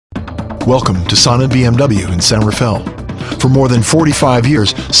Welcome to Sonnen BMW in San Rafael. For more than 45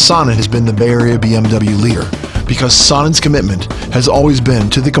 years, Sonnen has been the Bay Area BMW leader because Sonnen's commitment has always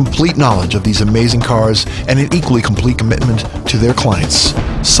been to the complete knowledge of these amazing cars and an equally complete commitment to their clients.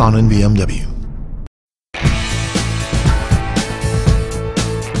 Sonnen BMW.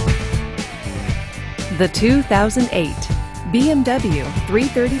 The 2008 BMW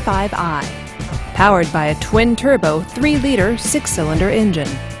 335i, powered by a twin-turbo 3-liter 6-cylinder engine.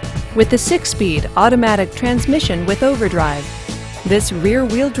 With the 6-speed automatic transmission with overdrive, this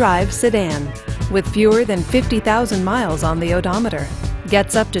rear-wheel drive sedan, with fewer than 50,000 miles on the odometer,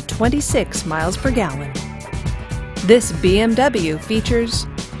 gets up to 26 miles per gallon. This BMW features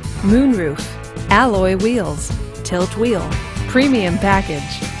moonroof, alloy wheels, tilt wheel, premium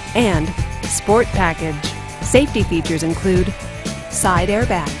package, and sport package. Safety features include side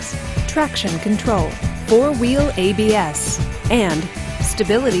airbags, traction control, 4-wheel ABS, and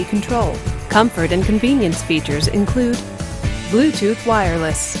stability control. Comfort and convenience features include Bluetooth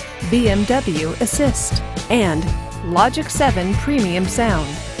wireless, BMW Assist, and Logic 7 premium sound.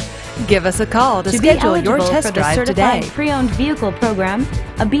 Give us a call to schedule your test drive today. For the certified pre-owned vehicle program,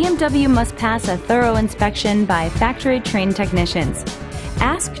 a BMW must pass a thorough inspection by factory-trained technicians.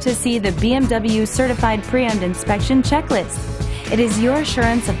 Ask to see the BMW Certified Pre-Owned Inspection Checklist. It is your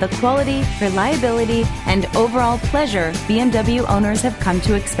assurance of the quality, reliability, and overall pleasure BMW owners have come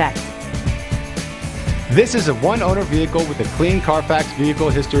to expect. This is a one-owner vehicle with a clean Carfax Vehicle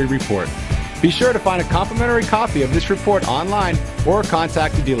History Report. Be sure to find a complimentary copy of this report online or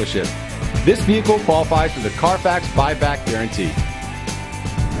contact the dealership. This vehicle qualifies for the Carfax Buyback Guarantee.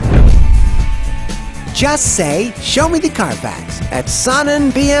 Just say, "Show me the Carfax" at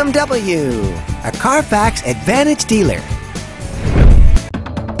Sonnen BMW, a Carfax Advantage dealer.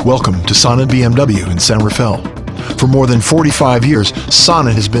 Welcome to Sonnen BMW in San Rafael. For more than 45 years,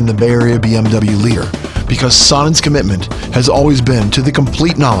 Sonnen has been the Bay Area BMW leader because Sonnen's commitment has always been to the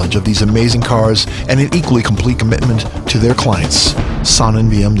complete knowledge of these amazing cars and an equally complete commitment to their clients.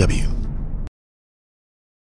 Sonnen BMW.